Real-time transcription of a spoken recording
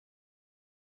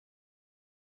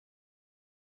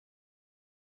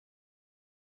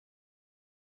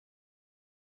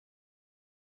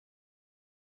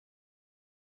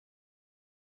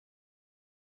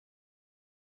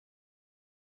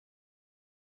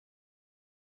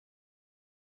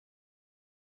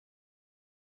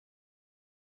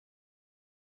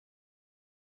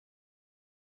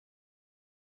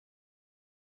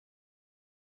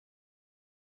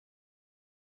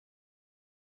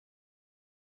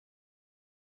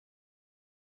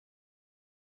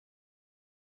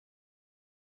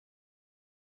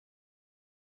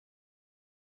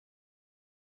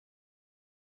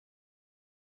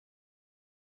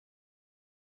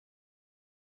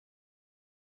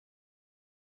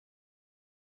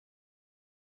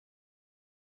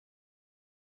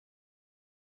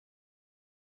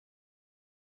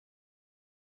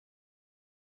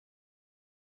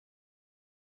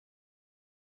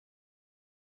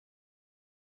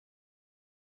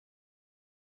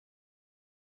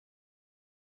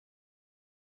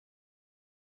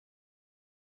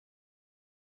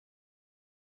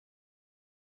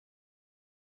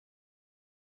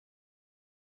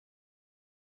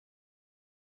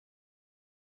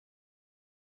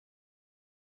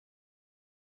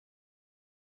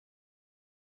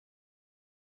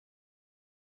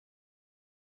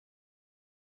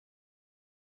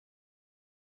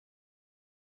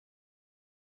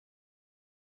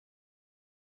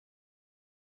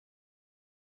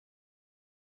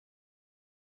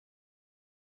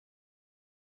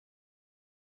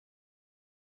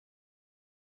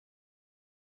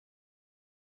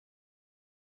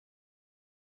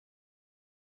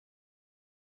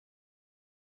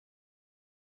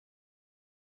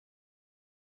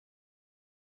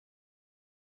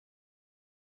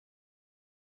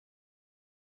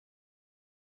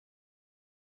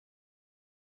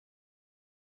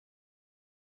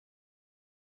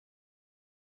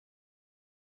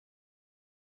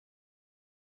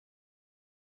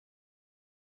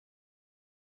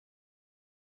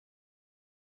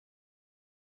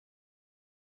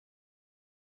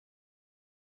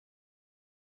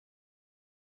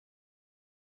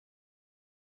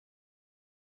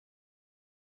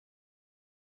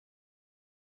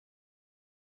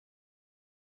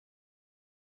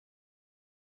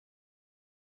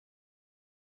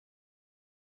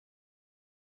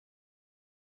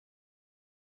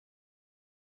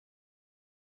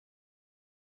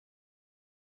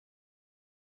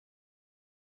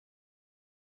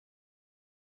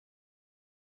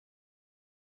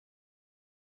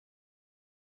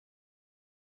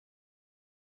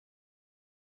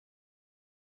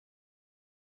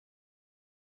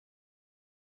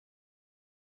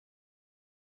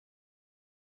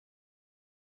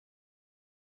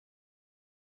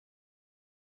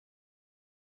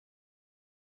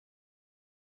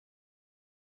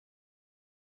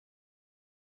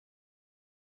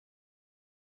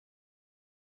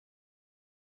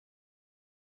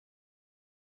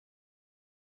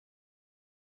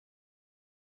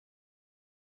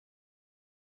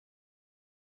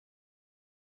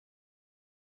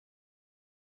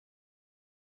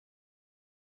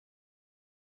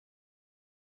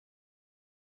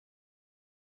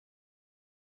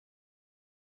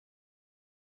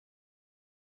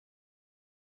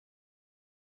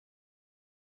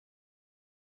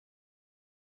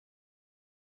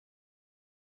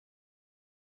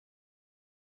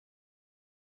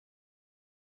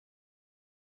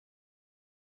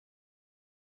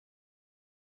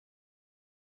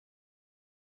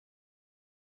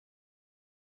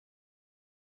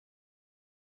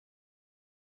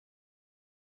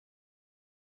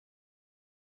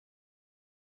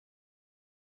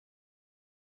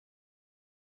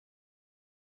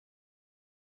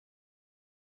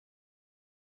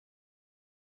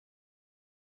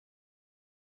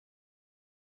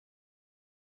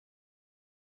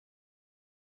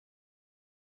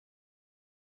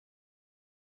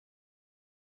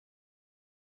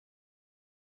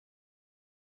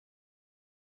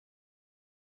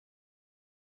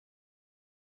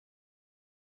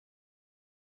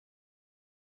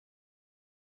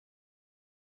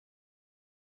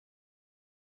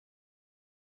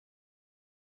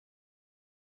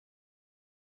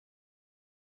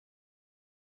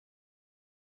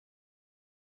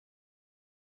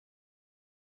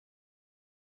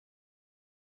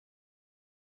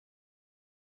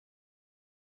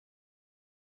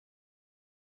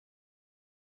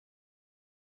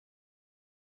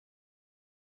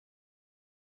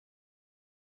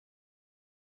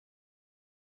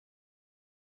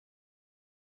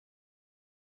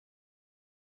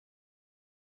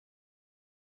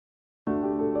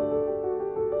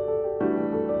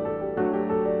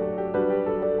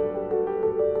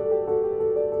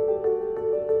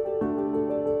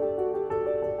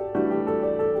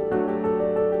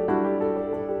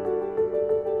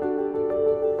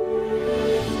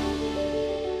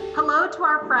to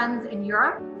our friends in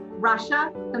Europe,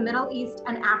 Russia, the Middle East,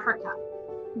 and Africa.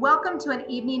 Welcome to an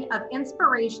evening of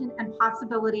inspiration and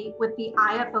possibility with the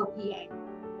IFOPA.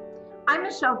 I'm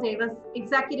Michelle Davis,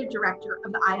 Executive Director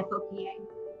of the IFOPA.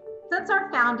 Since our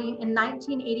founding in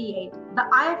 1988, the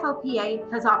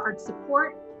IFOPA has offered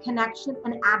support, connection,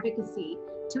 and advocacy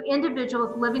to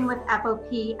individuals living with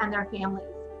FOP and their families,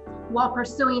 while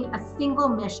pursuing a single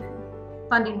mission: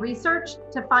 funding research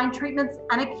to find treatments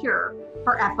and a cure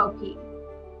for FOP.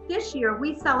 This year,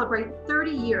 we celebrate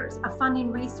 30 years of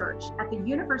funding research at the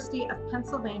University of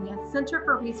Pennsylvania Center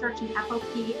for Research in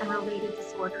FOP and Related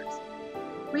Disorders.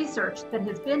 Research that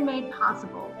has been made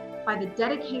possible by the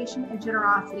dedication and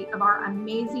generosity of our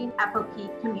amazing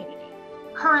FOP community.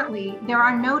 Currently, there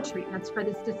are no treatments for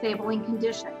this disabling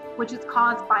condition, which is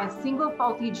caused by a single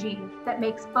faulty gene that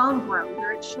makes bone grow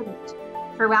where it shouldn't,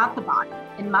 throughout the body,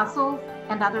 in muscles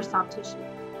and other soft tissue.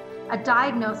 A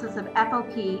diagnosis of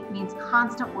FOP means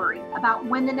constant worry about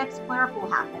when the next flare-up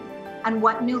will happen and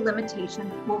what new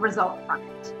limitations will result from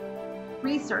it.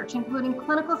 Research, including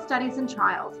clinical studies and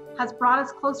trials, has brought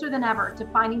us closer than ever to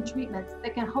finding treatments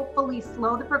that can hopefully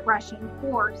slow the progression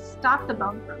or stop the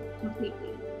bone growth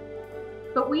completely.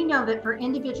 But we know that for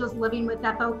individuals living with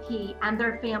FOP and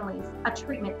their families, a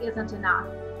treatment isn't enough.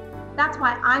 That's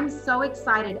why I'm so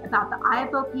excited about the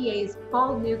IFOPA's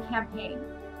bold new campaign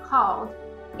called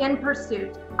In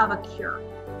Pursuit of a Cure.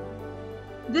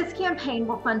 This campaign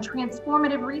will fund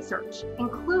transformative research,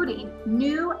 including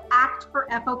new Act for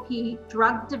FOP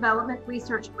drug development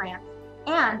research grants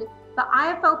and the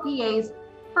IFOPA's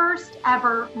first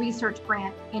ever research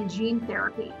grant in gene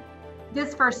therapy.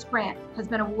 This first grant has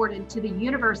been awarded to the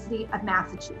University of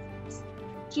Massachusetts.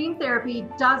 Gene therapy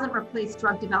doesn't replace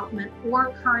drug development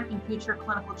or current and future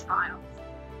clinical trials.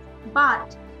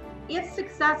 But if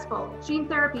successful, gene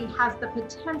therapy has the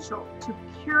potential to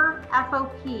cure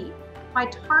FOP by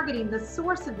targeting the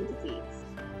source of the disease,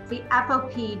 the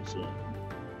FOP gene.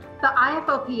 The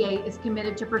IFOPA is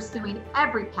committed to pursuing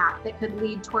every path that could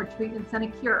lead toward treatments and a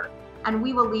cure, and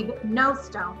we will leave no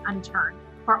stone unturned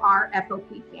for our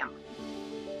FOP family.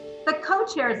 The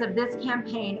co-chairs of this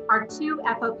campaign are two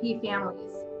FOP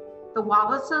families, the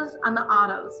Wallaces and the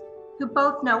Ottos, who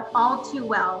both know all too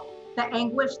well the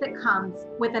anguish that comes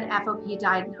with an FOP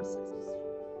diagnosis.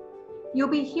 You'll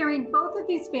be hearing both of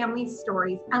these families'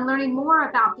 stories and learning more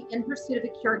about the In Pursuit of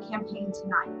a Cure campaign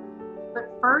tonight.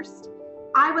 But first,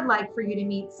 I would like for you to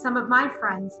meet some of my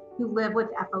friends who live with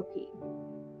FOP.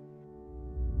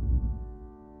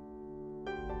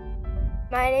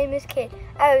 My name is Kate.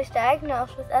 I was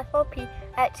diagnosed with FOP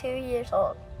at 2 years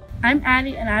old. I'm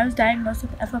Addie, and I was diagnosed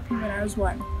with FOP when I was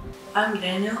 1. I'm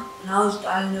Daniel, and I was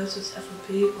diagnosed with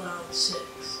FOP when I was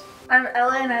 6. I'm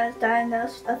Ella, and I was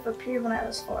diagnosed with FOP when I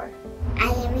was 4. I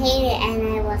am Hayden,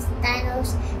 and I was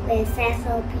diagnosed with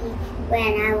FOP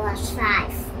when I was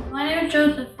 5. My name is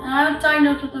Joseph, and I was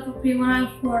diagnosed with FOP when I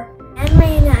was 4. I'm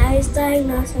Raina. I was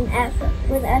diagnosed with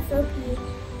FOP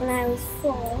when I was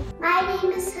 4. My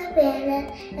name is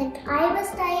Savannah, and I was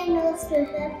diagnosed with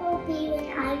FOP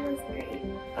when I was 3.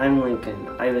 I'm Lincoln.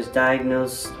 I was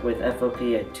diagnosed with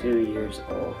FOP at 2 years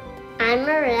old. I'm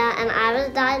Maria, and I was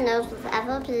diagnosed with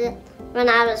FOP when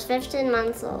I was 15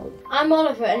 months old. I'm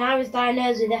Oliver, and I was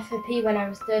diagnosed with FOP when I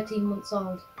was 13 months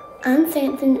old. I'm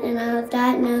Samson, and I was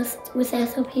diagnosed with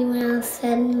FOP when I was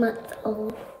 7 months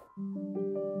old.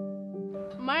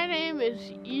 My name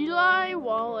is Eli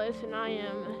Wallace, and I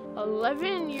am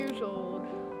 11 years old.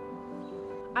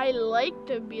 I like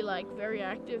to be very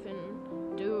active and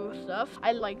do stuff.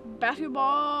 I like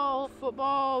basketball,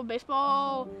 football,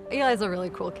 baseball. Eli's a really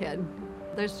cool kid.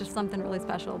 There's just something really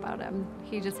special about him.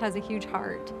 He just has a huge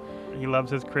heart. He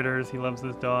loves his critters, he loves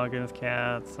his dog and his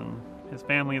cats and his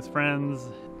family, his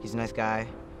friends. He's a nice guy,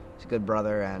 he's a good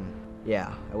brother, and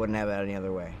yeah, I wouldn't have it any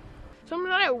other way. Something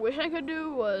that I wish I could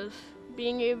do was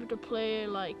being able to play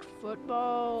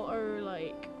football or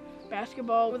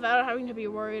basketball without having to be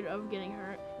worried of getting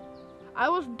hurt. I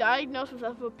was diagnosed with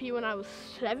FOP when I was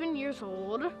 7 years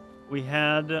old. We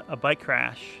had a bike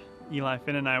crash. Eli,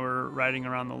 Finn, and I were riding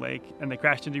around the lake, and they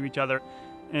crashed into each other.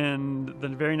 And the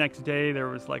very next day, there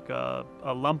was a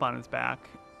lump on his back.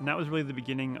 And that was really the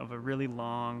beginning of a really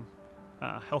long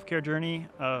healthcare journey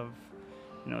of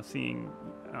seeing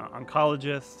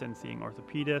oncologists and seeing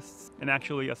orthopedists. And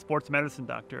actually a sports medicine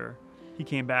doctor, he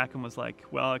came back and was like,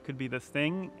 well, it could be this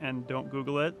thing, and don't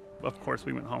Google it. Of course,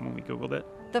 we went home and we Googled it.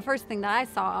 The first thing that I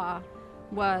saw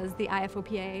was the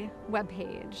IFOPA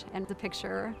webpage and the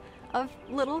picture of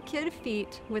little kid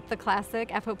feet with the classic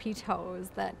FOP toes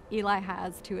that Eli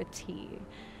has to a T.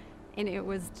 And it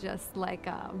was just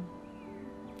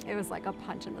it was like a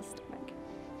punch in the stomach.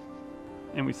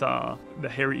 and we saw the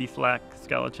hairy Int'l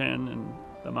skeleton and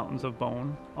the mountains of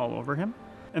bone all over him.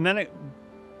 And then it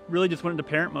really just went into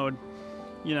parent mode.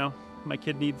 You know, my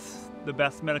kid needs the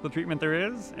best medical treatment there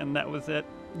is, and that was at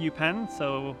UPenn,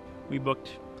 so we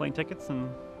booked plane tickets and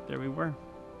there we were.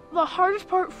 The hardest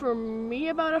part for me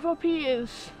about FOP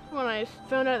is when I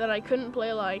found out that I couldn't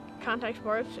play like contact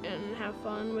sports and have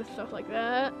fun with stuff like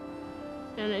that,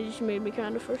 and it just made me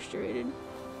kind of frustrated.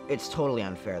 It's totally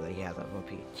unfair that he has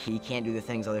FOP. He can't do the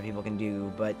things other people can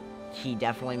do, but he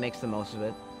definitely makes the most of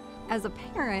it. As a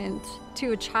parent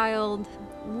to a child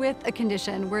with a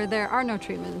condition where there are no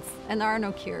treatments and there are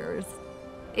no cures,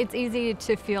 it's easy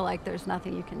to feel like there's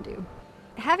nothing you can do.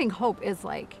 Having hope is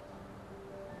like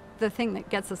the thing that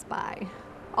gets us by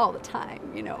all the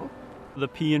time, you know. The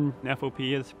P in FOP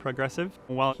is progressive.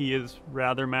 While he is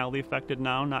rather mildly affected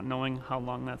now, not knowing how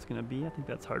long that's going to be, I think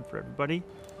that's hard for everybody.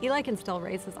 Eli can still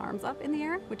raise his arms up in the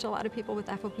air, which a lot of people with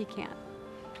FOP can't.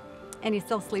 And he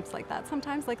still sleeps like that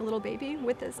sometimes, like a little baby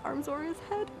with his arms over his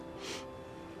head.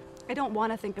 I don't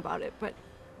want to think about it, but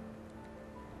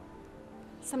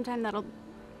sometime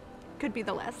could be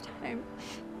the last time.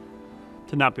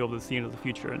 To not be able to see into the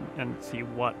future and see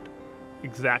what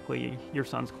exactly your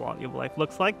son's quality of life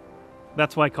looks like.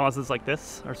 That's why causes like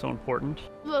this are so important.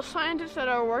 The scientists that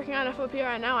are working on FOP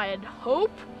right now, I hope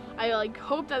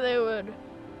that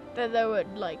they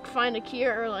would like find a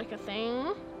cure or like a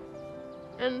thing.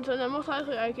 And so then most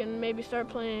likely I can maybe start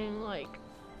playing like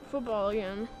football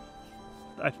again.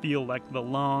 I feel like the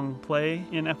long play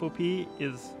in FOP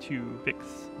is to fix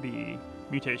the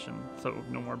mutation, so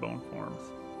no more bone forms.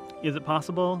 Is it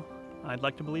possible? I'd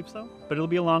like to believe so, but it'll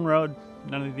be a long road.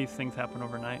 None of these things happen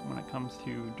overnight when it comes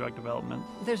to drug development.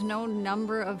 There's no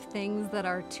number of things that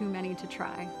are too many to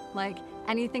try. Like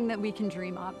anything that we can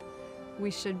dream up, we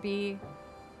should be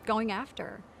going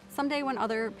after. Someday when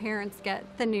other parents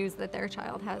get the news that their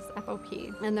child has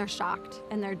FOP and they're shocked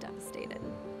and they're devastated,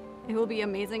 it will be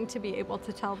amazing to be able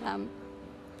to tell them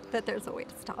that there's a way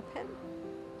to stop it.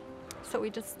 So we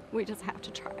just have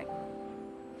to try.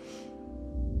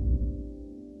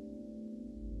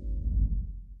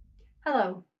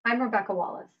 Hello, I'm Rebecca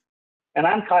Wallace. And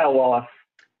I'm Kyle Wallace.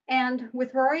 And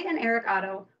with Rory and Eric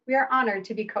Otto, we are honored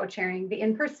to be co-chairing the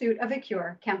In Pursuit of a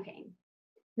Cure campaign.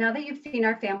 Now that you've seen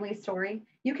our family story,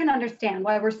 you can understand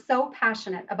why we're so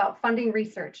passionate about funding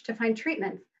research to find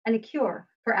treatments and a cure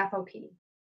for FOP.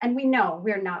 And we know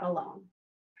we're not alone.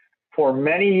 For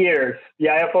many years, the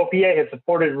IFOPA has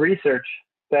supported research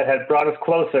that has brought us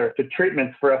closer to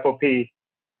treatments for FOP,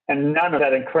 and none of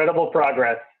that incredible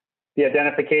progress, the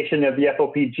identification of the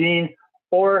FOP gene,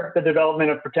 or the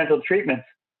development of potential treatments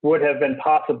would have been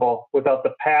possible without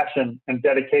the passion and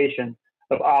dedication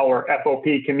of our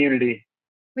FOP community.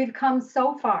 We've come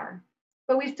so far,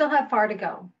 but we still have far to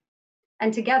go.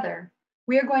 And together,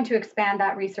 we are going to expand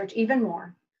that research even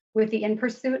more with the In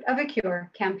Pursuit of a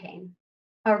Cure campaign.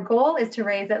 Our goal is to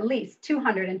raise at least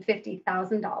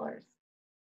 $250,000.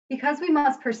 Because we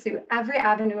must pursue every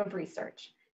avenue of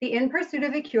research, the In Pursuit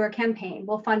of a Cure campaign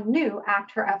will fund new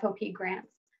Act for FOP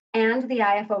grants and the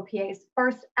IFOPA's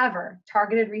first ever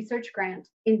targeted research grant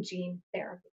in gene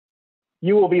therapy.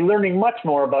 You will be learning much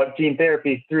more about gene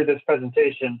therapy through this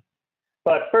presentation.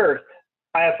 But first,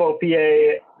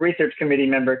 IFOPA Research Committee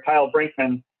member Kyle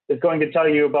Brinkman is going to tell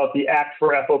you about the Act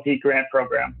for FOP grant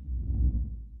program.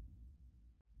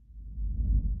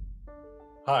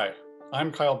 Hi,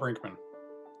 I'm Kyle Brinkman.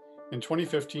 In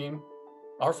 2015,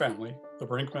 our family, the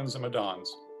Brinkmans and Madons,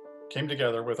 came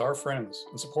together with our friends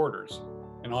and supporters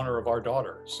in honor of our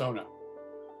daughter, Sona.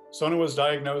 Sona was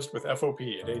diagnosed with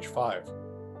FOP at age 5.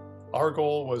 Our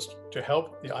goal was to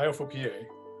help the IFOPA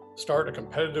start a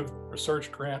competitive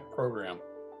research grant program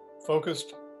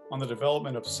focused on the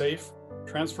development of safe,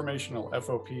 transformational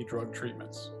FOP drug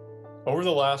treatments. Over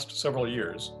the last several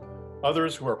years,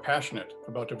 others who are passionate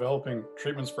about developing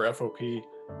treatments for FOP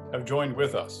have joined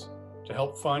with us to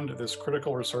help fund this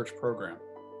critical research program.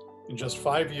 In just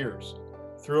 5 years,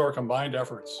 through our combined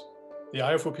efforts, the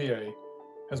IFOPA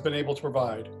has been able to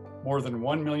provide more than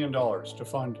 $1 million to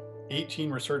fund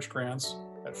 18 research grants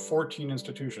at 14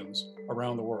 institutions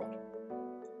around the world.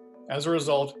 As a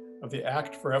result of the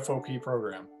Act for FOP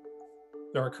program,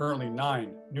 there are currently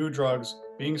 9 new drugs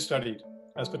being studied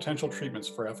as potential treatments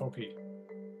for FOP.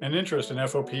 And interest in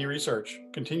FOP research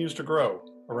continues to grow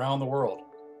around the world.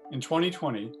 In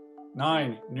 2020,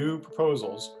 9 new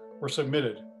proposals were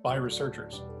submitted by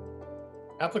researchers.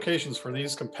 Applications for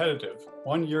these competitive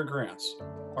one-year grants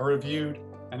are reviewed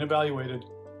and evaluated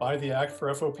by the Act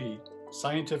for FOP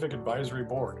Scientific Advisory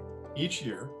Board. Each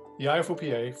year, the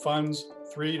IFOPA funds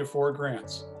 3 to 4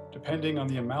 grants, depending on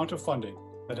the amount of funding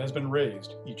that has been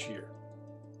raised each year.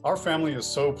 Our family is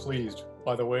so pleased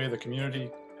by the way the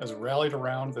community has rallied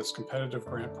around this competitive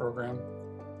grant program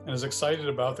and is excited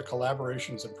about the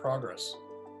collaborations and progress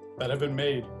that have been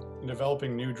made in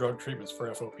developing new drug treatments for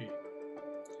FOP.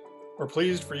 We're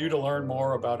pleased for you to learn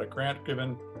more about a grant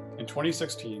given in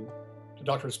 2016 to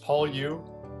Drs. Paul Yu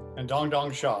and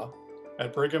Dongdong Shah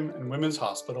at Brigham and Women's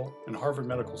Hospital and Harvard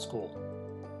Medical School.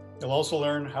 You'll also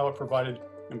learn how it provided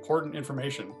important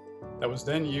information that was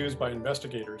then used by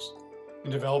investigators in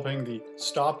developing the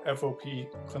STOP FOP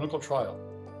clinical trial,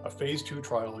 a phase 2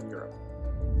 trial in Europe.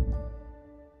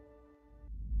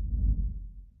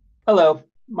 Hello,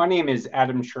 my name is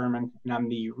Adam Sherman, and I'm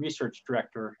the research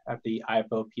director at the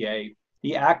IFOPA.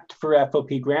 The ACT for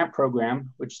FOP grant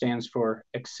program, which stands for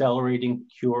Accelerating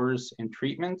Cures and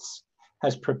Treatments,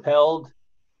 has propelled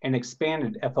and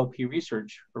expanded FOP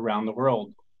research around the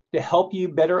world. To help you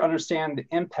better understand the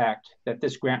impact that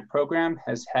this grant program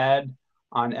has had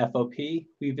on FOP,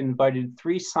 we've invited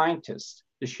 3 scientists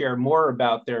to share more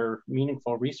about their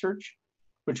meaningful research,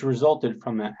 which resulted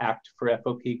from the ACT for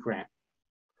FOP grant.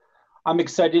 I'm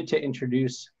excited to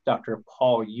introduce Dr.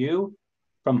 Paul Yu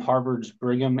from Harvard's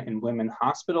Brigham and Women's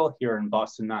Hospital here in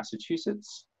Boston,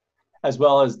 Massachusetts, as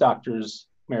well as Drs.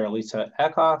 Marilisa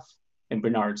Eckhoff and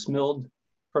Bernard Smild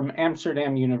from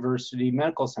Amsterdam University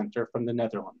Medical Center from the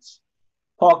Netherlands.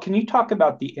 Paul, can you talk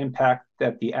about the impact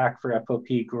that the ACT for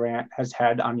FOP grant has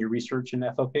had on your research in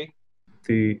FOP?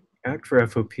 The ACT for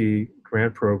FOP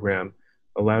grant program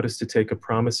allowed us to take a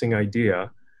promising idea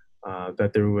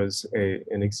that there was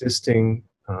an existing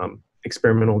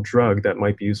experimental drug that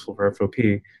might be useful for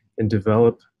FOP and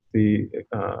develop the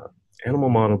animal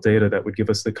model data that would give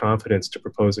us the confidence to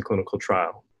propose a clinical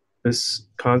trial. This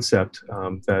concept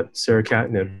that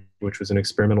saracatinib, which was an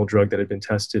experimental drug that had been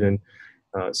tested in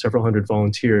several hundred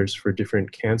volunteers for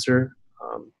different cancer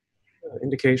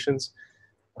indications,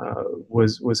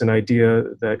 was an idea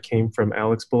that came from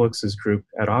Alex Bullock's group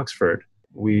at Oxford.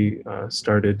 We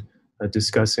started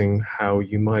discussing how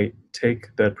you might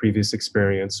take that previous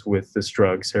experience with this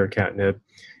drug, saracatinib,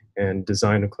 and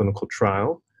design a clinical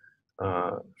trial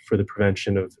for the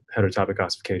prevention of heterotopic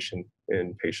ossification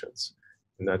in patients.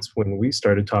 And that's when we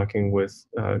started talking with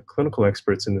clinical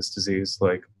experts in this disease,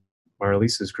 like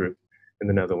Marilisa's group in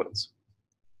the Netherlands.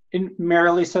 In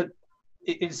Marilisa,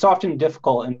 it's often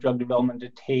difficult in drug development to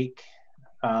take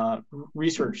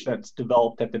research that's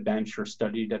developed at the bench or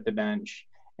studied at the bench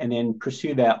and then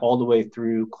pursue that all the way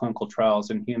through clinical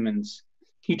trials in humans.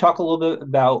 Can you talk a little bit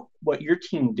about what your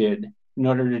team did in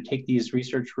order to take these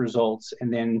research results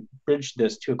and then bridge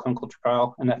this to a clinical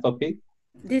trial in FOP?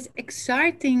 This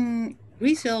exciting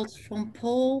results from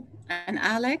Paul and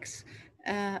Alex,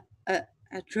 a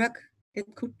drug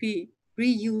that could be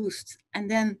reused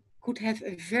and then could have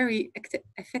a very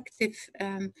effective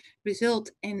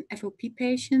result in FOP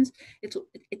patients.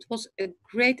 It was a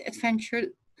great adventure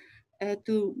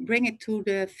to bring it to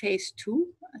the phase 2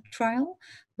 trial.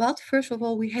 But first of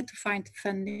all, we had to find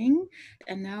funding.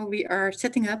 And now we are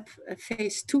setting up a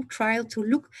phase 2 trial to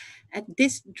look at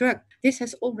this drug. This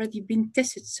has already been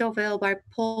tested so well by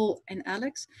Paul and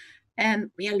Alex. And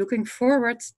we are looking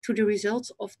forward to the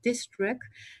results of this drug.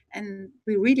 And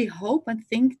we really hope and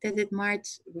think that it might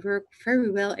work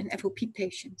very well in FOP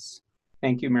patients.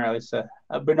 Thank you, Marilisa.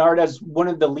 Bernard, as one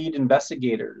of the lead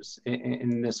investigators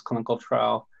in this clinical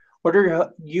trial, what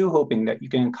are you hoping that you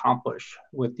can accomplish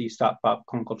with the STOP-FOP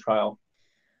clinical trial?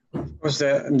 Of course,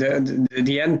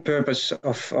 the end purpose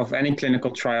of any clinical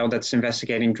trial that's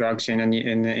investigating drugs in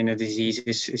a disease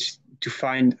is to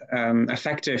find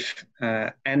effective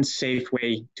and safe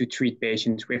way to treat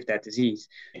patients with that disease.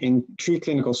 In 3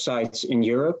 clinical sites in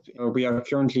Europe, we are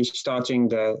currently starting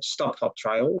the STOP-FOP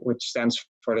trial, which stands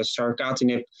for the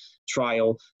saracatinib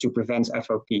trial to prevent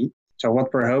FOP. So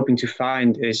what we're hoping to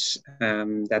find is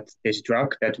that this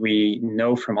drug that we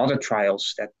know from other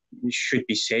trials that should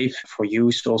be safe for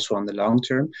use also on the long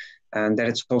term, and that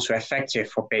it's also effective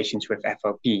for patients with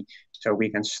FOP. So we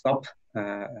can stop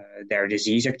their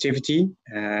disease activity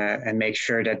and make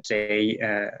sure that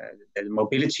the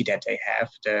mobility that they have,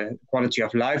 the quality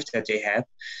of life that they have,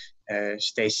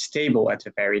 stays stable at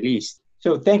the very least.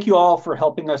 So thank you all for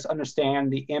helping us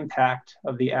understand the impact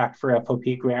of the ACT for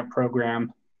FOP grant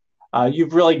program.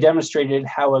 You've really demonstrated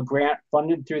how a grant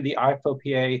funded through the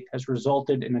IFOPA has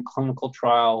resulted in a clinical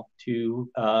trial to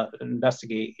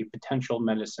investigate a potential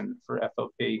medicine for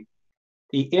FOP.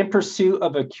 The In Pursuit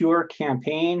of a Cure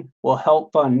campaign will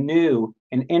help fund new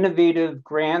and innovative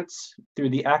grants through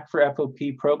the ACT for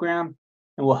FOP program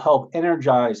and will help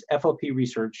energize FOP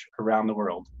research around the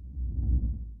world.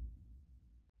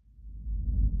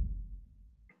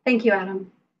 Thank you,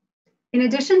 Adam. In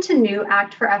addition to new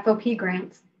ACT for FOP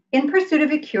grants, In Pursuit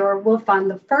of a Cure will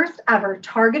fund the first ever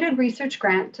targeted research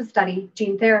grant to study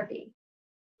gene therapy.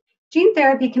 Gene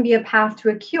therapy can be a path to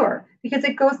a cure because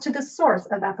it goes to the source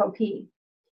of FOP,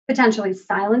 potentially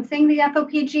silencing the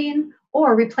FOP gene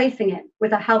or replacing it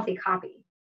with a healthy copy.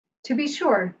 To be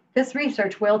sure, this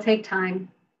research will take time.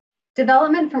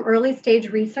 Development from early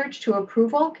stage research to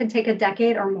approval can take a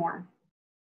decade or more.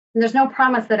 And there's no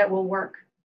promise that it will work.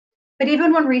 But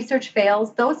even when research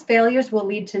fails, those failures will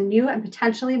lead to new and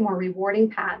potentially more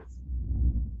rewarding paths.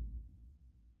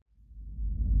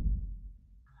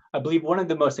 I believe one of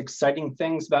the most exciting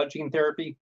things about gene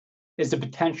therapy is the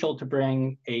potential to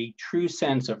bring a true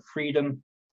sense of freedom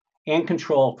and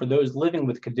control for those living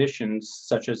with conditions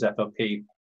such as FOP.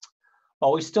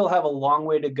 While we still have a long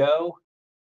way to go,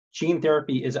 gene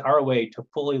therapy is our way to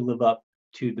fully live up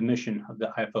to the mission of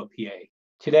the IFOPA.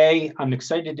 Today, I'm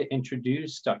excited to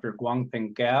introduce Dr.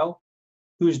 Guangping Gao,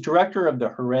 who's director of the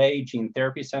Hooray Gene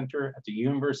Therapy Center at the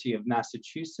University of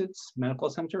Massachusetts Medical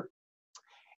Center,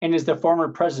 and is the former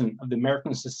president of the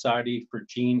American Society for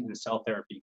Gene and Cell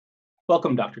Therapy.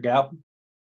 Welcome, Dr. Gao.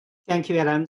 Thank you,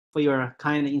 Adam, for your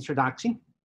kind introduction.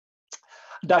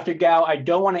 Dr. Gao, I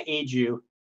don't want to age you,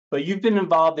 but you've been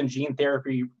involved in gene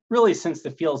therapy really since the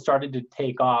field started to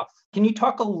take off. Can you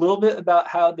talk a little bit about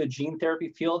how the gene therapy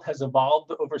field has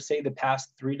evolved over, say, the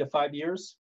past 3 to 5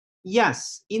 years?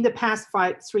 Yes, in the past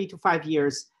 3 to 5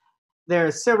 years, there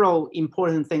are several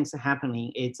important things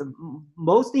happening. It's the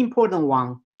most important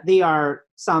one. There are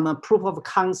some proof of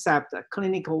concept,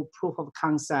 clinical proof of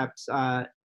concept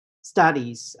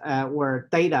studies or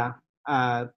data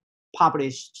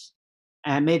published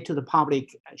and made to the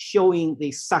public showing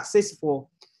the successful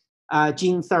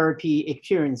gene therapy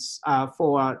experience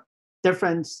for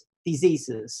different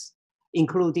diseases,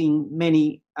 including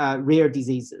many rare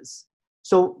diseases.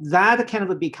 So that kind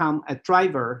of become a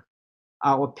driver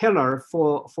or pillar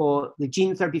for the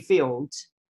gene therapy field,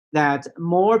 that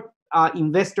more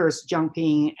investors jump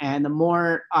in and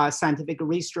more scientific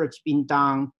research being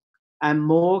done and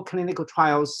more clinical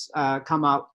trials come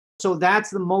out. So that's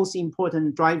the most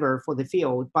important driver for the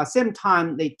field. But at the same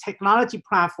time, the technology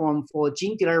platform for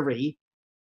gene delivery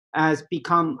has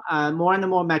become more and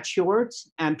more matured,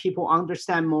 and people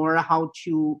understand more how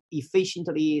to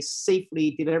efficiently,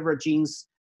 safely deliver genes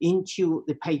into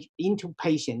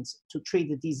patients to treat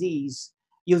the disease,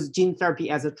 use gene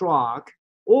therapy as a drug.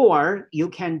 Or you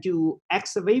can do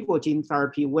ex vivo gene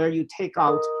therapy, where you take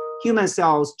out human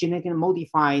cells, genetically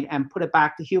modified, and put it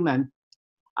back to human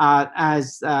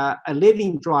as a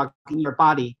living drug in your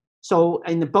body. So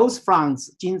in both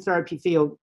fronts, gene therapy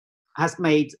field has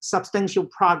made substantial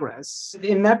progress.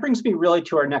 And that brings me really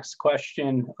to our next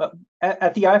question.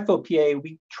 At the IFOPA,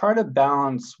 we try to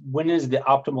balance when is the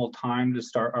optimal time to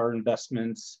start our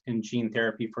investments in gene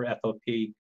therapy for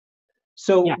FOP.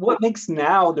 So what makes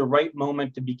now the right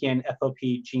moment to begin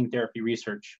FOP gene therapy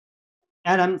research?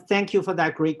 Adam, thank you for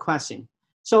that great question.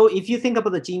 So if you think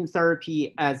about the gene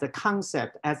therapy as a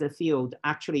concept, as a field,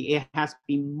 actually it has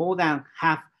been more than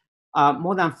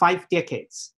 5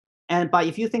 decades. But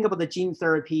if you think about the gene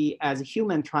therapy as a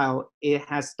human trial, it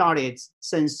has started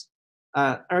since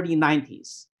early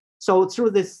 90s. So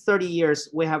through this 30 years,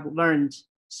 we have learned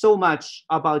so much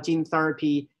about gene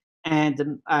therapy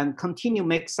and continue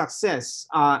make success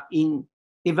in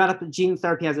develop gene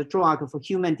therapy as a drug for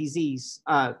human disease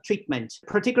treatment.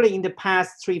 Particularly in the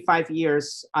past 3-5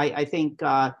 years, I think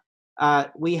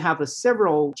we have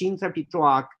several gene therapy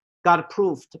drugs got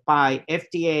approved by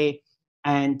FDA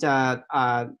and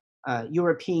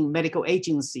European Medical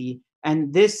Agency.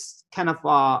 And this kind of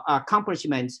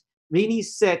accomplishment really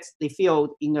sets the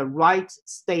field in the right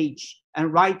stage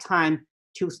and right time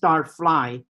to start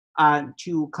fly.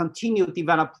 To continue to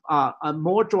develop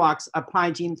more drugs,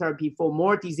 apply gene therapy for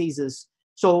more diseases.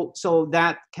 So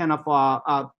that kind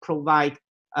of provide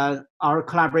our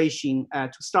collaboration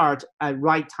to start at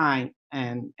right time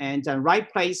and the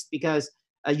right place, because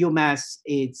UMass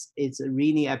is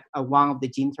really one of the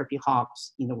gene therapy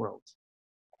hubs in the world.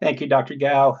 Thank you, Dr.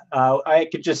 Gao. I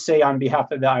could just say on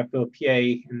behalf of the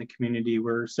IFOPA and the community,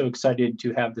 we're so excited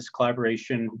to have this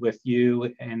collaboration with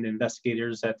you and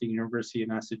investigators at the University of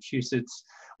Massachusetts.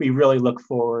 We really look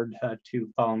forward to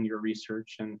following your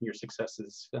research and your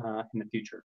successes in the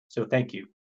future. So thank you.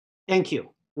 Thank you.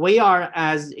 We are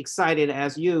as excited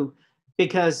as you,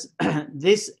 because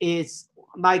this is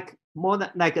like more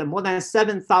than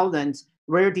 7,000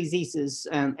 rare diseases,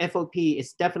 and FOP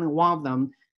is definitely one of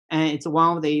them. And it's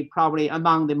one of the probably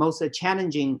among the most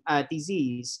challenging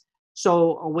disease.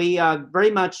 So we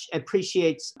very much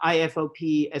appreciate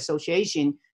IFOP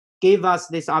Association gave us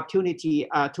this opportunity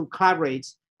to collaborate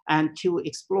and to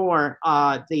explore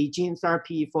the gene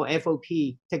therapy for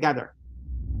FOP together.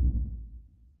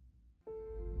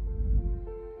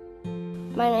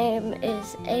 My name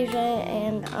is AJ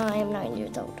and I am 9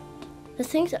 years old. The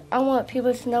things I want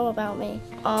people to know about me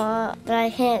are that I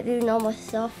can't do normal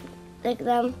stuff like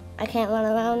them. I can't run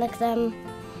around like them.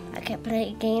 I can't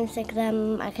play games like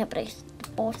them. I can't play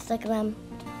sports like them.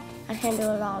 I can't do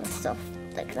a lot of stuff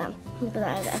like them because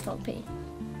I have FOP.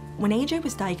 When AJ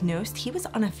was diagnosed, he was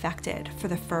unaffected for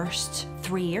the first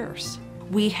 3 years.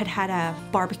 We had had a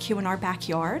barbecue in our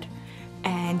backyard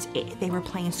and they were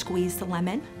playing Squeeze the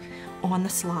Lemon on the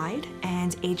slide,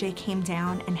 and AJ came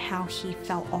down, and how he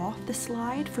fell off the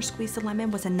slide for Squeeze the Lemon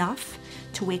was enough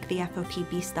to wake the FOP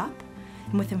beast up.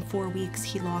 And within 4 weeks,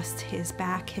 he lost his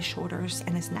back, his shoulders,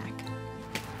 and his neck.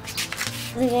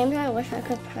 The game that I wish I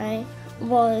could play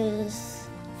was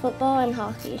football and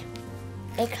hockey.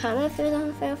 It kind of feels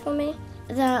unfair for me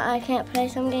that I can't play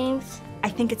some games. I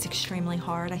think it's extremely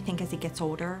hard. I think as he gets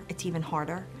older, it's even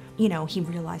harder. You know, he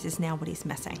realizes now what he's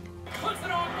missing.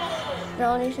 The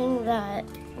only thing that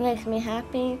makes me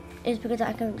happy is because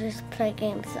I can just play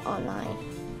games online.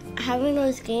 Having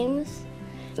those games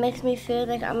makes me feel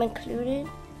like I'm included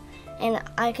and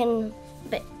I can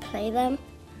play them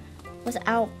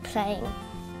without playing.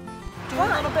 Do a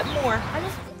little bit more.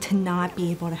 To not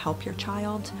be able to help your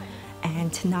child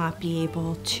and to not be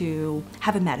able to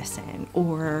have a medicine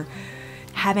or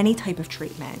have any type of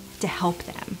treatment to help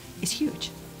them is huge.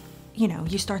 You know,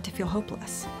 you start to feel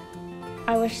hopeless.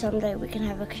 I wish someday we can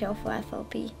have a cure for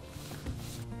FOP.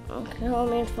 What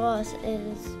it means for us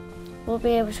is we'll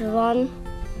be able to run,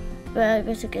 we're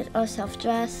able to get ourselves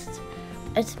dressed.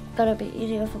 It's gonna be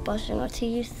easier for brushing our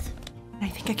teeth. I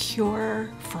think a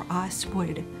cure for us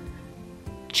would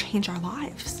change our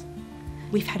lives.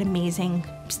 We've had amazing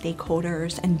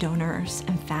stakeholders and donors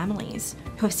and families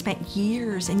who have spent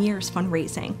years and years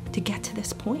fundraising to get to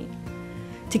this point,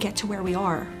 to get to where we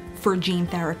are for gene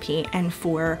therapy and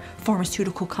for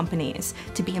pharmaceutical companies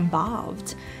to be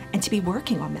involved and to be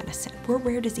working on medicine. We're a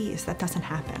rare disease that doesn't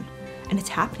happen, and it's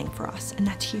happening for us, and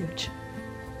that's huge.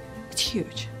 It's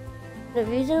huge. The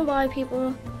reason why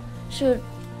people should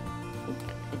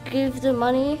give the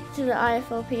money to the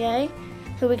IFOPA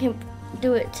so we can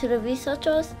do it to the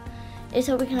researchers is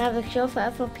so we can have a cure for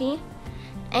FOP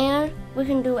and we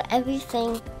can do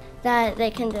everything that they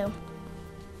can do.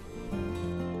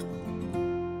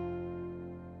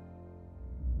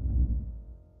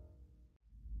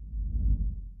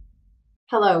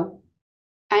 Hello,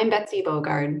 I'm Betsy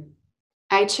Bogard.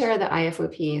 I chair the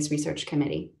IFOPA's research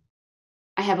committee.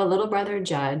 I have a little brother,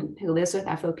 Judd, who lives with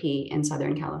FOP in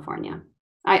Southern California.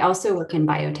 I also work in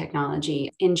biotechnology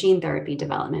in gene therapy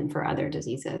development for other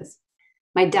diseases.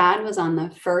 My dad was on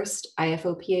the first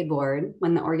IFOPA board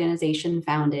when the organization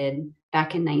founded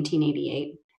back in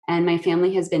 1988, and my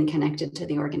family has been connected to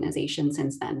the organization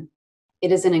since then.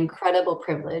 It is an incredible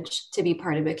privilege to be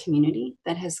part of a community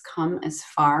that has come as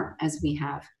far as we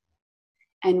have.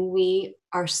 And we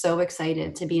are so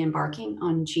excited to be embarking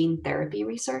on gene therapy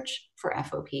research for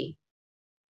FOP.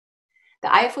 The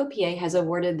IFOPA has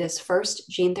awarded this first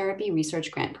gene therapy research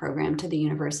grant program to the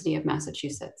University of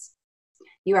Massachusetts.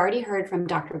 You already heard from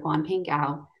Dr. Guanping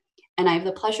Gao, and I have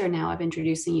the pleasure now of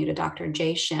introducing you to Dr.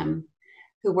 Jay Shim,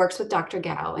 who works with Dr.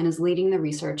 Gao and is leading the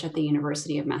research at the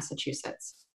University of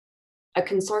Massachusetts. A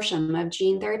consortium of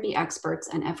gene therapy experts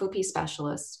and FOP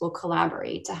specialists will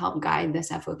collaborate to help guide this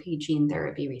FOP gene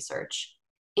therapy research.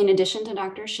 In addition to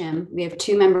Dr. Shim, we have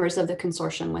two members of the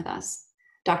consortium with us,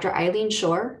 Dr. Eileen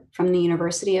Shore from the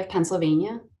University of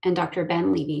Pennsylvania and Dr.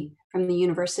 Ben Levy from the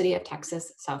University of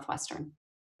Texas Southwestern.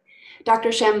 Dr.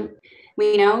 Shim,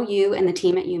 we know you and the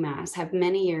team at UMass have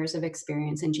many years of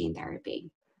experience in gene therapy.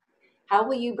 How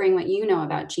will you bring what you know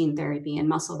about gene therapy and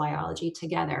muscle biology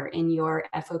together in your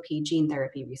FOP gene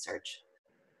therapy research?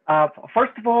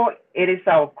 First of all, it is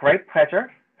our great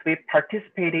pleasure to be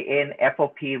participating in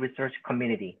FOP research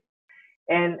community.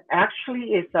 And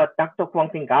actually, it's Dr.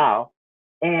 Guangping Gao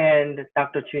and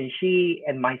Dr. Jun Shi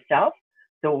and myself.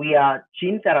 So we are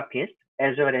gene therapists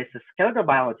as well as skeletal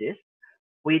biologists.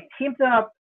 We teamed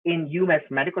up in UMass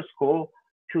Medical School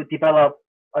to develop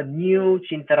a new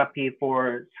gene therapy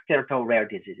for skeletal rare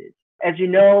diseases. As you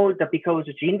know, because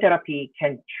gene therapy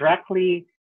can directly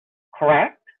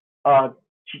correct a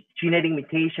genetic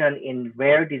mutation in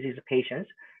rare disease patients,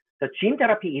 the gene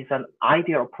therapy is an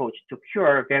ideal approach to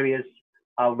cure various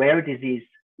rare disease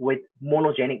with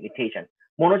monogenic mutation.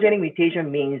 Monogenic mutation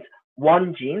means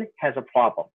one gene has a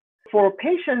problem. For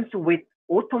patients with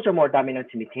autosomal dominant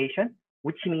mutation,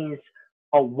 which means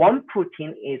one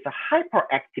protein is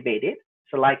hyperactivated,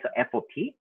 so like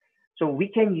FOP. So we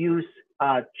can use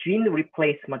gene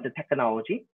replacement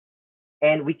technology,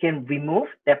 and we can remove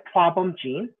that problem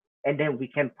gene, and then we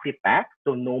can put it back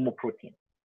to normal protein.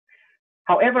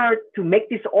 However, to make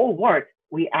this all work,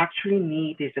 we actually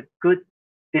need is a good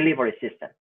delivery system.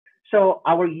 So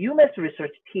our UMass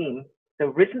research team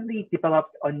recently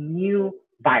developed a new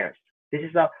virus. This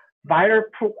is a viral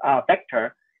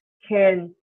vector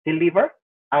can deliver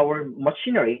our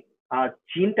machinery,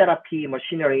 gene therapy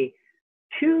machinery,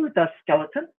 to the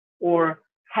skeleton or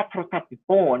heterotopic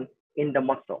bone in the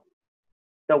muscle.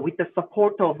 So with the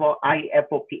support of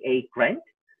IFOPA grant,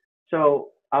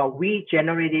 so we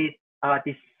generated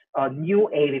this new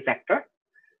AAV vector,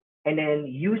 and then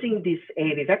using this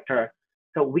AAV vector,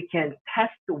 so we can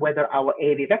test whether our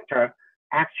AAV vector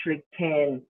actually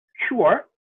can cure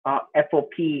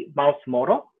FOP mouse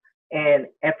model and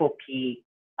FOP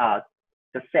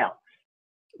the cells.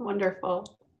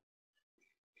 Wonderful.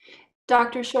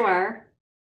 Dr. Shore,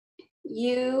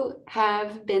 you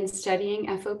have been studying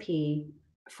FOP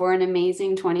for an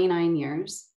amazing 29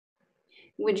 years.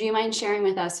 Would you mind sharing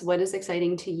with us what is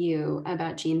exciting to you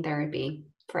about gene therapy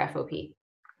for FOP?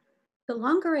 The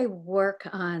longer I work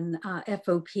on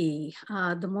FOP,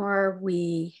 the more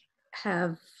we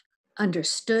have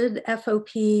understood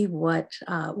FOP,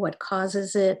 what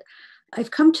causes it.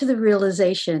 I've come to the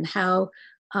realization how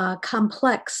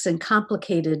complex and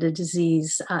complicated a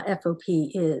disease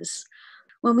FOP is.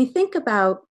 When we think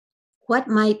about what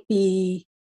might be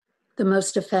the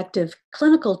most effective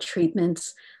clinical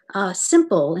treatments,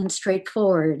 simple and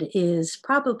straightforward is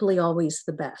probably always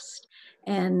the best.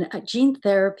 And gene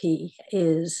therapy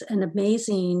is an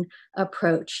amazing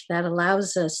approach that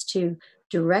allows us to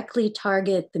directly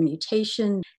target the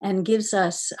mutation and gives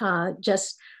us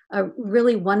just a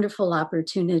really wonderful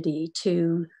opportunity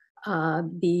to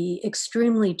be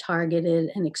extremely targeted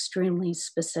and extremely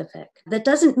specific. That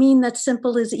doesn't mean that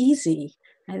simple is easy,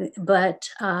 but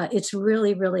it's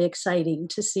really, really exciting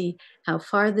to see how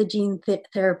far the gene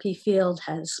therapy field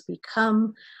has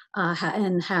become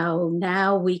and how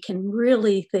now we can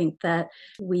really think that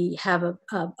we have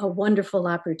a wonderful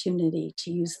opportunity to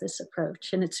use this approach.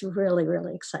 And it's really,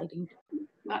 really exciting.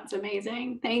 That's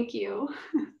amazing. Thank you.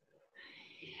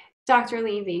 Dr.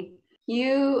 Levy,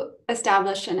 you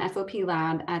established an FOP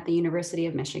lab at the University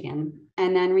of Michigan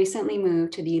and then recently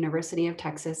moved to the University of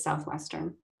Texas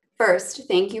Southwestern. First,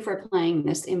 thank you for playing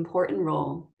this important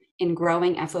role in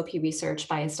growing FOP research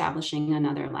by establishing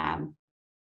another lab.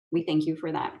 We thank you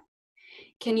for that.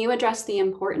 Can you address the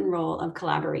important role of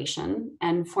collaboration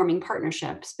and forming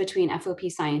partnerships between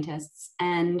FOP scientists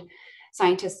and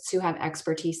scientists who have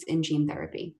expertise in gene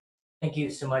therapy? Thank you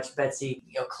so much, Betsy.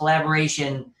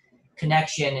 Collaboration,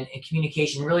 connection, and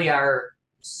communication really are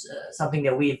something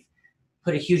that we've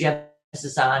put a huge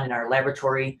emphasis on in our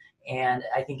laboratory, and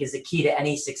I think is the key to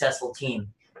any successful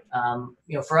team.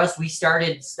 For us, we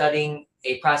started studying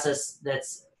a process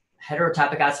that's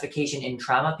heterotopic ossification in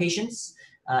trauma patients.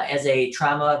 As a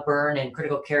trauma, burn, and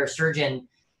critical care surgeon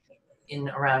in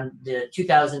around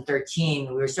 2013,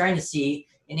 we were starting to see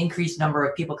an increased number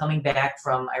of people coming back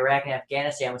from Iraq and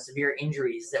Afghanistan with severe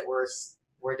injuries that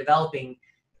were developing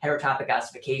heterotopic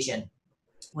ossification.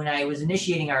 When I was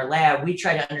initiating our lab, we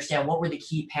tried to understand what were the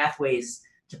key pathways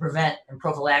to prevent and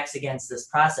prophylax against this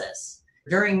process.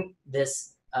 During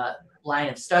this line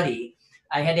of study,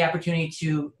 I had the opportunity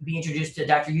to be introduced to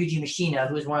Dr. Yuji Mishina,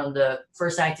 who was one of the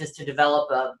first scientists to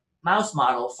develop a mouse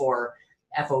model for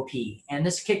FOP. And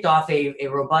this kicked off a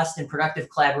robust and productive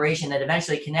collaboration that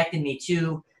eventually connected me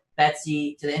to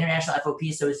Betsy, to the International FOP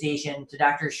Association, to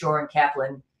Dr. Shore and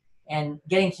Kaplan, and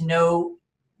getting to know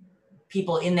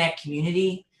people in that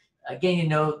community, getting to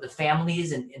know the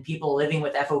families and people living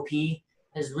with FOP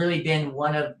has really been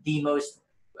one of the most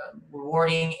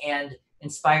rewarding and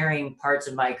inspiring parts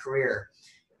of my career.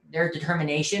 Their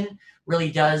determination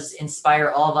really does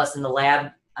inspire all of us in the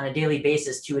lab on a daily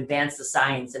basis to advance the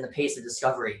science and the pace of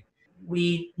discovery.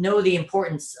 We know the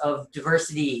importance of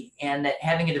diversity and that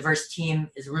having a diverse team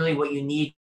is really what you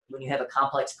need when you have a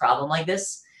complex problem like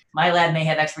this. My lab may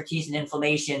have expertise in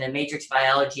inflammation and matrix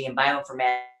biology and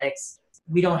bioinformatics.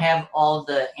 We don't have all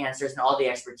the answers and all the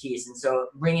expertise. And so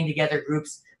bringing together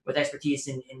groups with expertise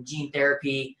in gene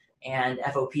therapy and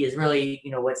FOP is really,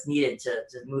 what's needed to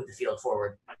move the field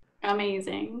forward.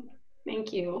 Amazing.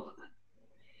 Thank you.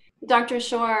 Dr.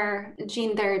 Shore,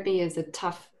 gene therapy is a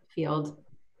tough field.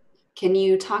 Can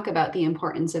you talk about the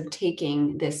importance of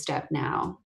taking this step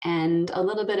now and a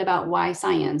little bit about why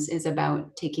science is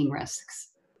about taking risks?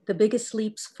 The biggest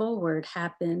leaps forward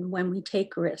happen when we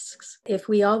take risks. If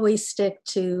we always stick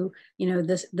to,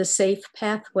 the safe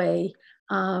pathway,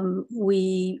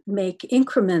 we make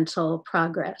incremental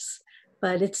progress.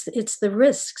 but it's the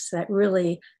risks that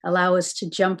really allow us to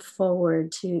jump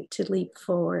forward, to leap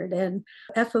forward. And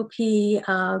FOP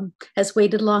has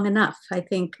waited long enough. I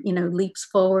think, leaps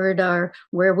forward are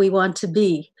where we want to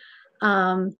be.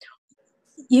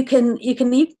 You can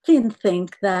even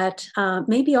think that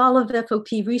maybe all of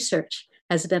FOP research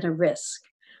has been a risk.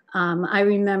 I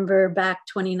remember back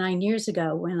 29 years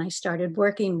ago when I started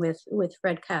working with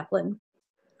Fred Kaplan,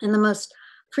 and the most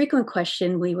frequent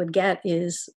question we would get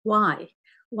is, why?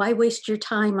 Why waste your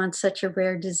time on such a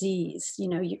rare disease?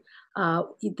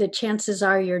 The chances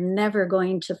are you're never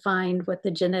going to find what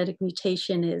the genetic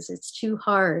mutation is. It's too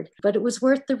hard, but it was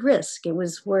worth the risk. It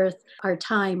was worth our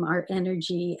time, our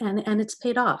energy, and it's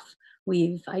paid off.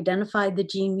 We've identified the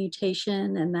gene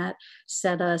mutation, and that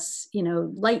set us,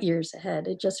 light years ahead.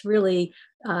 It just really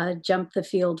jumped the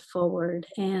field forward.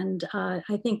 And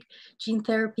I think gene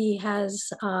therapy has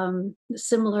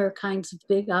similar kinds of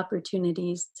big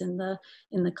opportunities in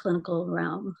the clinical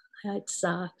realm.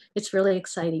 It's really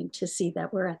exciting to see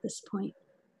that we're at this point.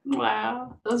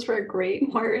 Wow, those were great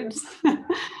words.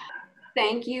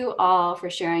 Thank you all for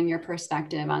sharing your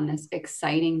perspective on this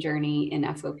exciting journey in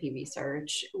FOP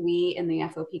research. We in the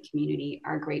FOP community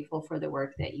are grateful for the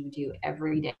work that you do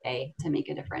every day to make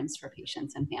a difference for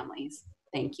patients and families.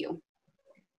 Thank you.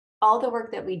 All the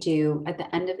work that we do at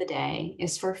the end of the day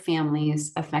is for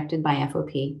families affected by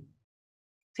FOP.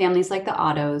 Families like the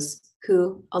Ottos,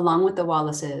 who, along with the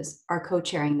Wallaces, are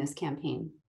co-chairing this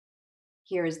campaign.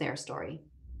 Here is their story.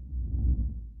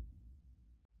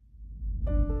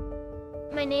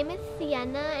 My name is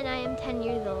Sienna and I am 10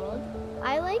 years old.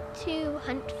 I like to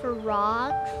hunt for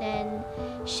rocks and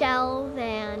shells,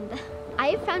 and I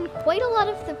have found quite a lot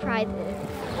of surprises.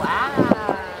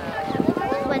 Wow!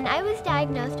 When I was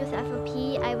diagnosed with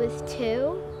FOP, I was 2.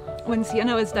 When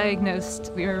Sienna was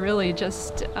diagnosed, we were really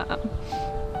just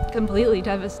completely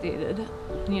devastated.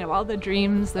 All the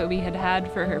dreams that we had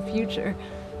had for her future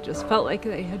just felt like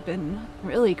they had been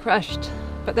really crushed.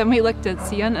 But then we looked at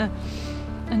Sienna,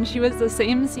 and she was the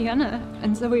same Sienna.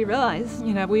 And so we realized,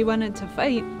 we wanted to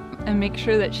fight and make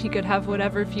sure that she could have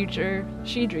whatever future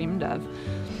she dreamed of.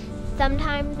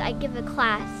 Sometimes I give a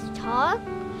class talk.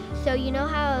 So you know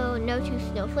how no two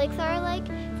snowflakes are alike?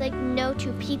 It's like no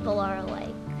two people are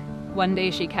alike. One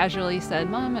day she casually said,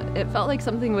 "Mom, it felt like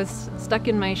something was stuck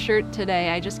in my shirt today.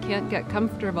 I just can't get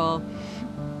comfortable."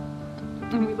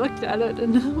 And we looked at it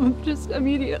and we just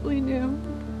immediately knew.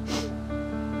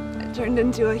 It turned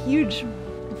into a huge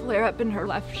flare up in her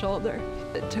left shoulder.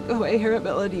 It took away her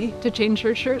ability to change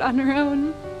her shirt on her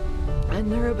own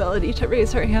and her ability to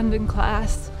raise her hand in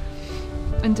class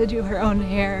and to do her own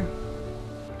hair.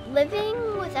 Living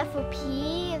with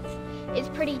FOP is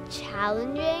pretty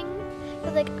challenging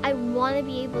because I want to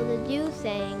be able to do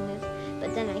things,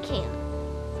 but then I can't.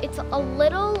 It's a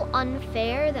little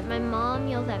unfair that my mom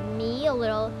yells at me a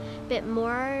little bit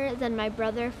more than my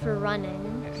brother for running.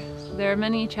 There are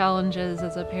many challenges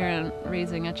as a parent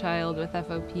raising a child with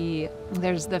FOP.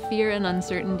 There's the fear and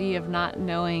uncertainty of not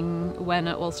knowing when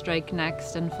it will strike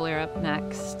next and flare up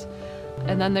next.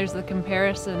 And then there's the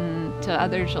comparison to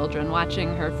other children,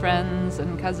 watching her friends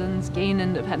and cousins gain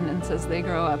independence as they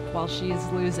grow up while she's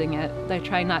losing it. I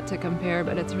try not to compare,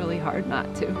 but it's really hard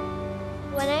not to.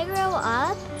 When I grow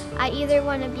up, I either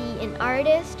want to be an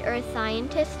artist or a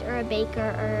scientist or a baker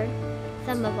or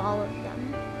some of all of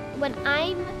them. When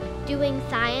I'm doing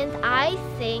science, I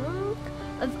think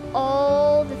of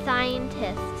all the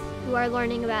scientists who are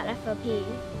learning about FOP.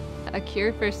 A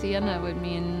cure for Sienna would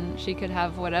mean she could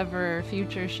have whatever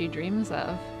future she dreams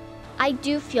of. I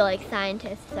do feel like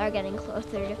scientists are getting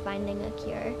closer to finding a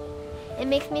cure. It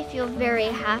makes me feel very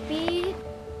happy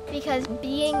because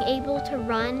being able to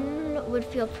run would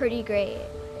feel pretty great.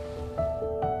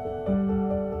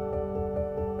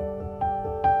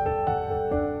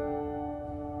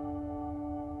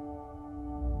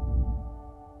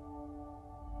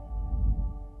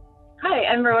 Hi,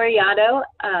 I'm Rory Yaddo.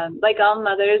 Like all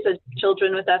mothers of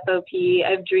children with FOP,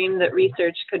 I've dreamed that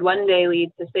research could one day lead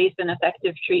to safe and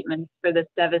effective treatments for this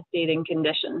devastating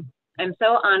condition. I'm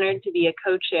so honored to be a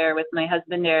co-chair with my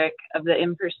husband, Eric, of the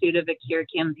In Pursuit of a Cure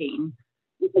campaign,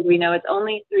 because we know it's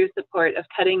only through support of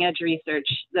cutting-edge research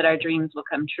that our dreams will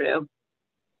come true.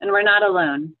 And we're not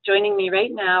alone. Joining me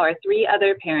right now are 3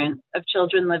 other parents of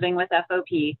children living with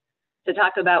FOP to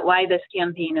talk about why this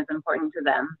campaign is important to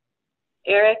them.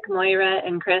 Eric, Moira,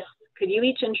 and Chris, could you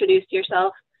each introduce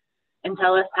yourself and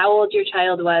tell us how old your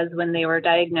child was when they were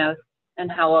diagnosed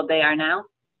and how old they are now?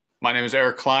 My name is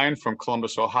Eric Klein from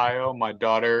Columbus, Ohio. My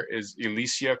daughter is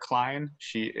Alicia Klein.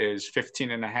 She is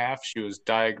 15 and a half. She was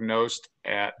diagnosed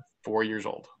at 4 years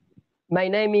old. My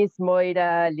name is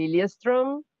Moira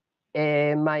Liljeström.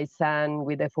 My son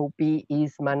with FOP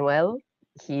is Manuel.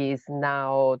 He is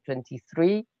now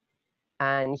 23,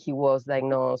 and he was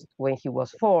diagnosed when he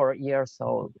was 4 years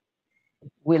old.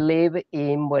 We live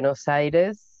in Buenos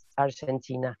Aires,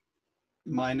 Argentina.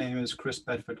 My name is Chris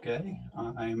Bedford-Gay.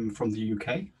 I'm from the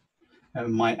UK.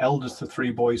 And my eldest of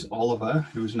 3 boys, Oliver,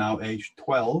 who's now aged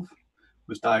 12,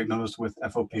 was diagnosed with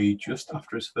FOP just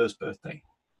after his first birthday.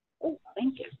 Oh,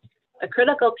 thank you. A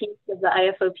critical piece of the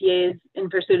IFOPA's In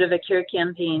Pursuit of a Cure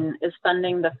campaign is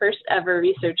funding the first ever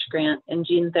research grant in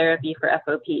gene therapy for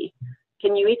FOP.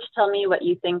 Can you each tell me what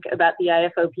you think about the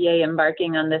IFOPA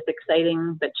embarking on this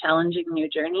exciting but challenging new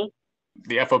journey?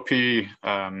 The FOP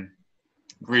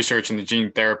research in the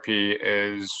gene therapy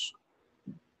is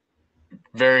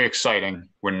very exciting.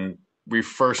 When we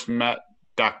first met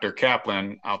Dr.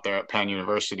 Kaplan out there at Penn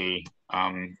University,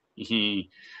 he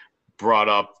brought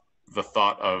up the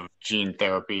thought of gene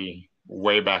therapy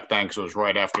way back then, because it was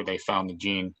right after they found the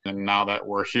gene. And now that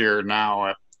we're here now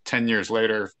at 10 years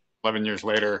later, 11 years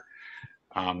later,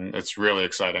 it's really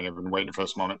exciting. I've been waiting for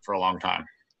this moment for a long time.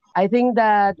 I think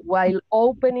that while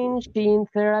opening gene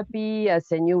therapy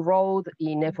as a new road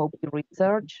in FOP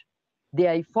research, the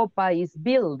IFOPA is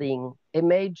building a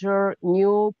major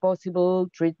new possible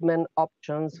treatment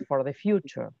options for the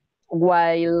future.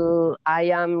 While I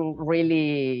am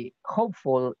really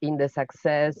hopeful in the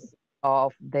success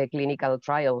of the clinical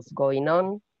trials going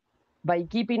on, by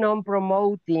keeping on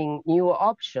promoting new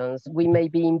options, we may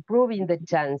be improving the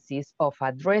chances of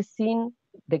addressing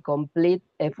the complete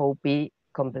FOP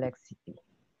complexity.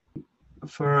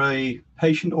 For a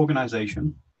patient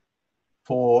organization,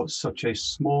 for such a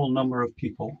small number of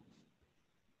people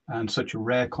and such a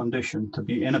rare condition, to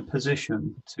be in a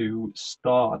position to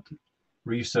start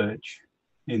research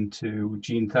into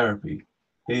gene therapy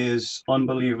is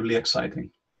unbelievably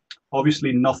exciting.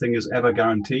 Obviously, nothing is ever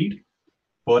guaranteed,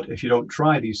 but if you don't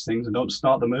try these things and don't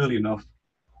start them early enough,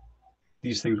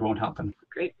 these things won't happen.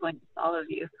 Great points, all of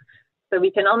you. So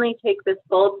we can only take this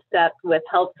bold step with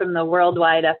help from the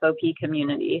worldwide FOP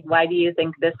community. Why do you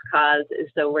think this cause is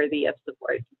so worthy of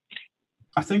support?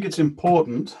 I think it's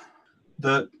important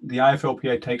that the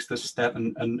IFOPA takes this step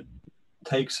and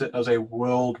takes it as a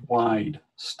worldwide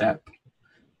step,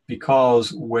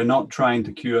 because we're not trying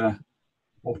to cure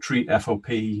or treat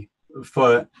FOP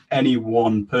for any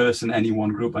one person, any one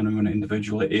group, any one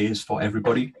individual. It is for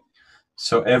everybody.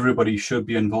 So everybody should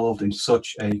be involved in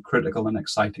such a critical and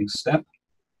exciting step.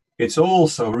 It's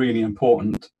also really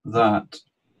important that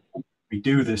we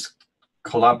do this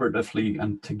collaboratively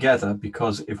and together,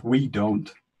 because if we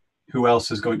don't, who else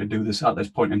is going to do this at this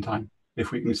point in time?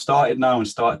 If we can start it now and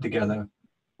start it together,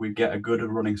 we get a good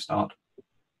running start.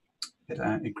 It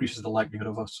increases the likelihood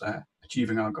of us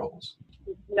achieving our goals.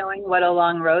 Knowing what a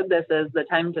long road this is, the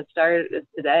time to start is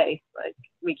today. Like,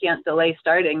 we can't delay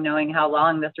starting, knowing how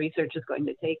long this research is going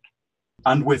to take.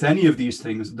 And with any of these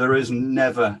things, there is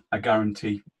never a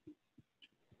guarantee,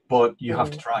 but you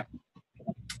have to try.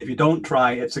 If you don't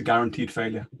try, it's a guaranteed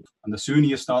failure. And the sooner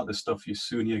you start this stuff, the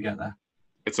sooner you get there.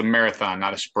 It's a marathon,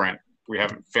 not a sprint. We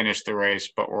haven't finished the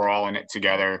race, but we're all in it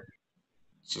together.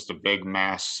 It's just a big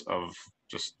mass of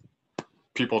just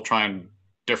people trying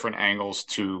different angles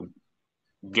to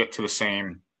get to the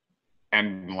same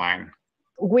end line.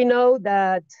 We know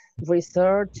that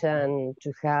research and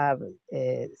to have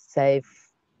safe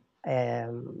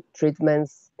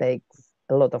treatments takes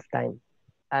a lot of time.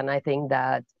 And I think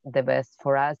that the best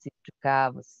for us is to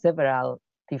have several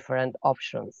different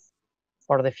options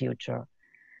for the future.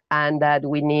 And that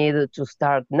we need to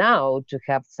start now to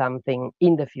have something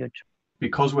in the future.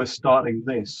 Because we're starting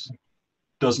this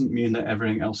doesn't mean that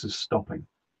everything else is stopping.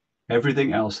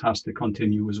 Everything else has to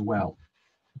continue as well.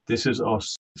 This is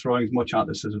us throwing as much at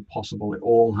this as possible. It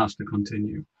all has to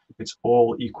continue. It's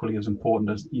all equally as important,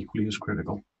 as equally as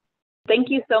critical. Thank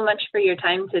you so much for your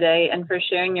time today and for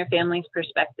sharing your family's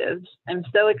perspectives. I'm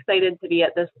so excited to be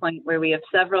at this point where we have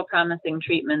several promising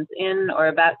treatments in or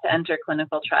about to enter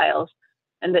clinical trials,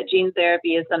 and that gene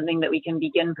therapy is something that we can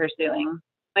begin pursuing.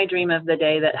 I dream of the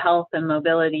day that health and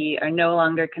mobility are no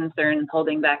longer concerns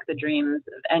holding back the dreams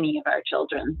of any of our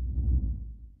children.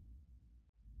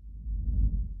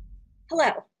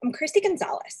 Hello, I'm Christy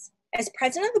Gonzalez. As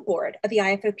president of the board of the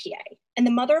IFOPA and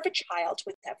the mother of a child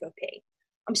with FOP,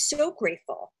 I'm so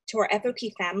grateful to our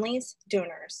FOP families,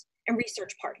 donors, and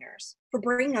research partners for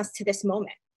bringing us to this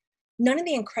moment. None of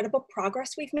the incredible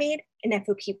progress we've made in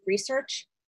FOP research,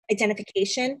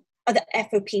 identification of the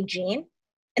FOP gene,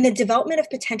 and the development of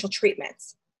potential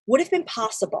treatments would have been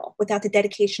possible without the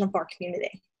dedication of our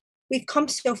community. We've come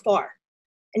so far,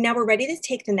 and now we're ready to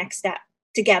take the next step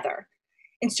together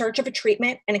in search of a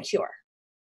treatment and a cure.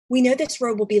 We know this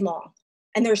road will be long,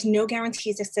 and there's no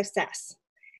guarantees of success.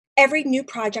 Every new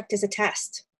project is a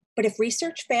test, but if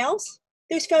research fails,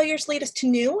 those failures lead us to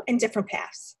new and different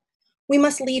paths. We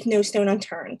must leave no stone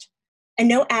unturned and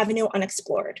no avenue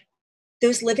unexplored.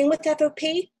 Those living with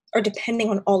FOP are depending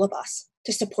on all of us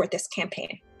to support this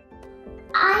campaign.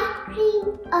 I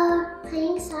dream of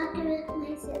playing soccer with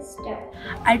my sister.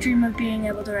 I dream of being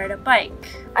able to ride a bike.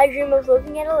 I dream of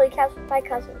living in a lake house with my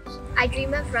cousins. I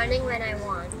dream of running when I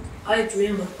want. I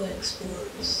dream of playing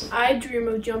sports. I dream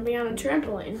of jumping on a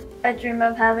trampoline. I dream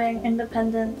of having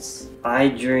independence. I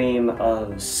dream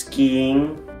of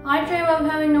skiing. I dream of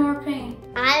having no more pain.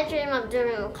 I dream of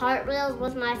doing cartwheels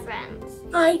with my friends.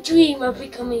 I dream of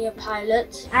becoming a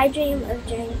pilot. I dream of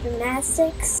doing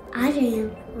gymnastics. I dream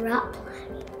of rock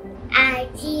climbing. I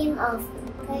dream of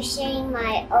crocheting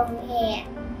my own hair.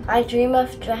 I dream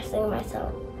of dressing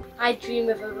myself. I dream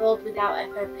of a world without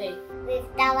FOP.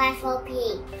 Without FOP.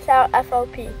 Without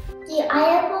FOP. The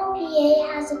IFOPA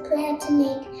has a plan to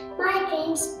make my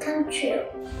dreams come true.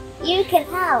 You can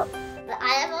help. The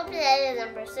IFOPA is in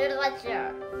pursuit of a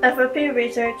cure. FOP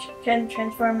research can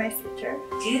transform my future.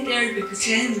 Gene therapy could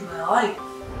change my life.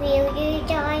 Will you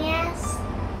join us?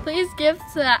 Please give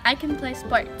so that I can play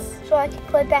sports. So I can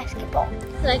play basketball.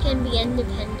 So I can be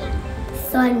independent.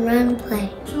 So I can run and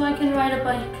play. So I can ride a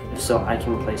bike. So I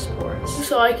can play sports.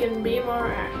 So I can be more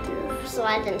active. So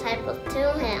I can type with 2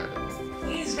 hands.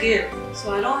 Please give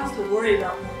so I don't have to worry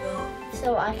about mobility.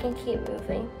 So I can keep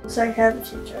moving. So I can have a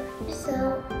future.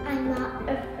 So I'm not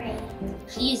afraid.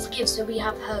 Please give so we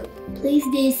have hope. Please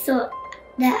do so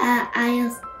that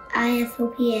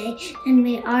IFOPA can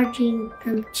make our dream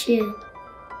come true.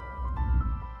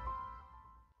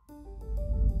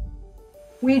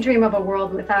 We dream of a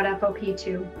world without FOP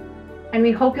too, and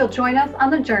we hope you'll join us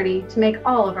on the journey to make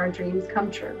all of our dreams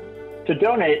come true. To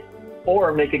donate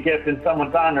or make a gift in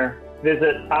someone's honor,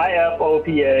 visit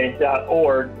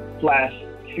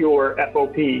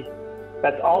ifopa.org/curefop.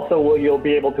 That's also where you'll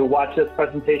be able to watch this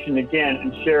presentation again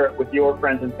and share it with your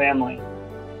friends and family.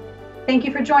 Thank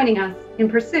you for joining us in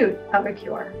pursuit of a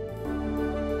cure.